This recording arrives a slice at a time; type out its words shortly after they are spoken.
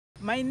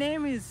My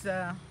name is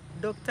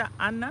Dr.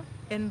 Anna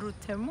Andrew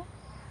Temu,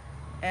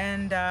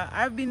 and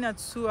I've been at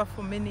SUA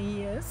for many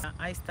years.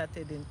 I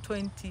started in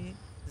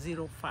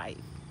 2005,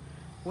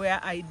 where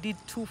I did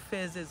 2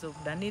 phases of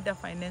Danita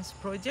Finance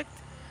Project,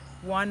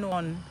 one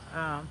on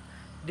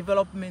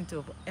development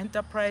of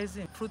enterprise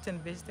in fruit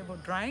and vegetable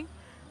drying.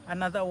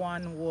 Another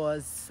one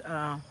was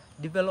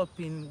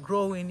developing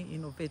growing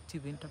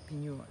innovative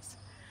entrepreneurs.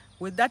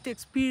 With that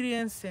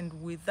experience and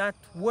with that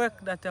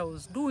work that I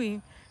was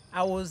doing,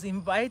 I was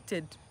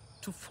invited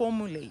to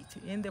formulate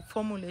in the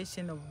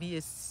formulation of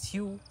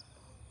BSU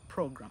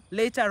program.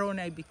 Later on,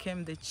 I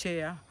became the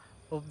chair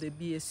of the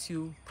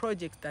BSU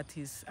project that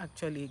is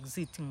actually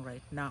exiting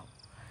right now.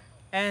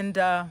 And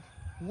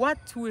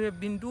what we have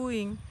been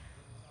doing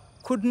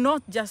could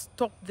not just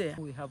stop there.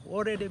 We have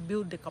already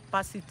built the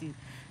capacity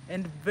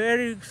and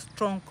very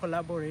strong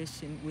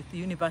collaboration with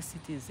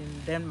universities in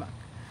Denmark.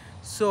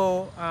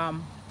 So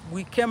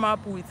we came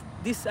up with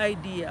this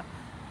idea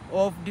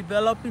of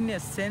developing a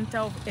center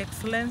of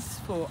excellence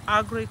for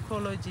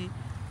agroecology,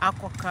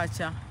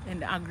 aquaculture,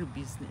 and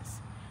agribusiness.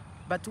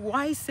 But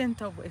why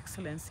center of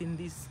excellence in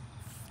these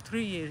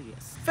 3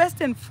 areas?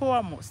 First and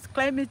foremost,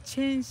 climate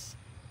change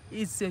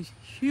is a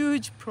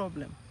huge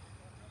problem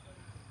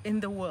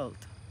in the world.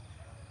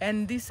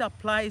 And this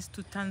applies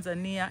to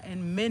Tanzania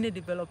and many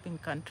developing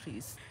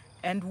countries.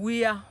 And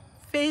we are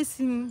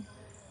facing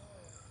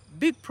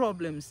big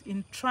problems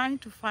in trying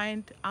to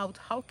find out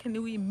how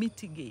can we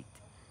mitigate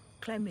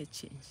climate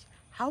change?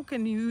 How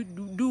can you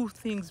do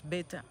things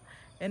better?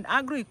 And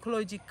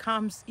agroecology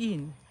comes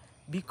in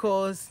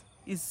because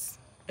it's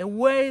a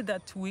way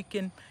that we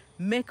can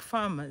make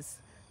farmers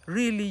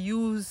really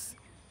use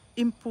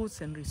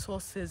inputs and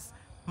resources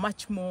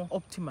much more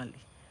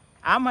optimally.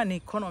 I'm an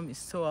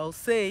economist, so I'll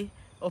say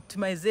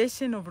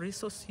optimization of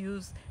resource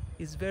use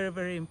is very,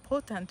 very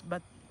important,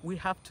 but we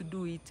have to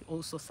do it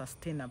also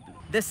sustainably.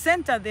 The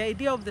center, the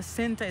idea of the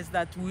center is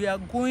that we are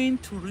going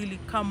to really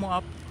come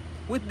up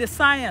with the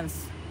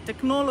science,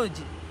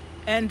 technology,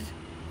 and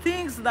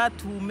things that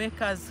will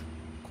make us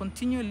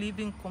continue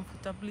living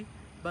comfortably,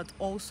 but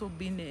also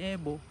being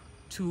able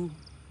to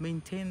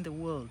maintain the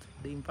world,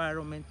 the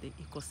environment, the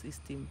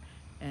ecosystem,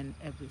 and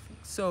everything.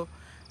 So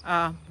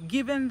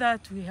given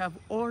that we have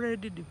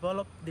already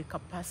developed the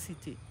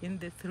capacity in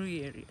the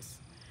 3 areas,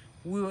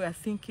 we were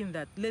thinking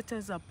that let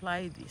us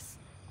apply this.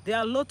 There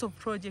are a lot of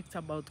projects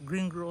about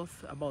green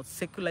growth, about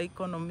circular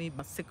economy,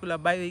 about circular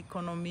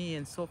bioeconomy,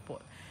 and so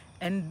forth.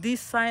 And this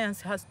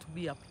science has to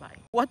be applied.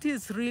 What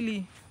is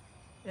really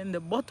in the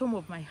bottom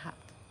of my heart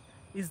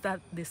is that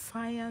the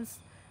science,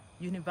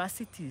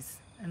 universities,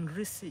 and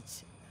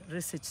research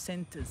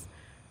centers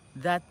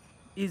that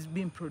is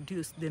being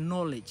produced, the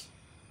knowledge.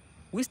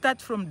 We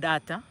start from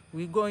data,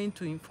 we go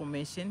into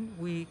information,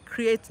 we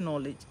create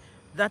knowledge.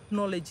 That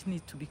knowledge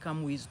needs to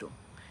become wisdom.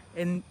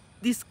 And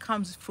this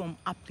comes from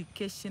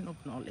application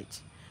of knowledge.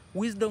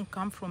 Wisdom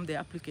comes from the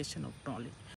application of knowledge.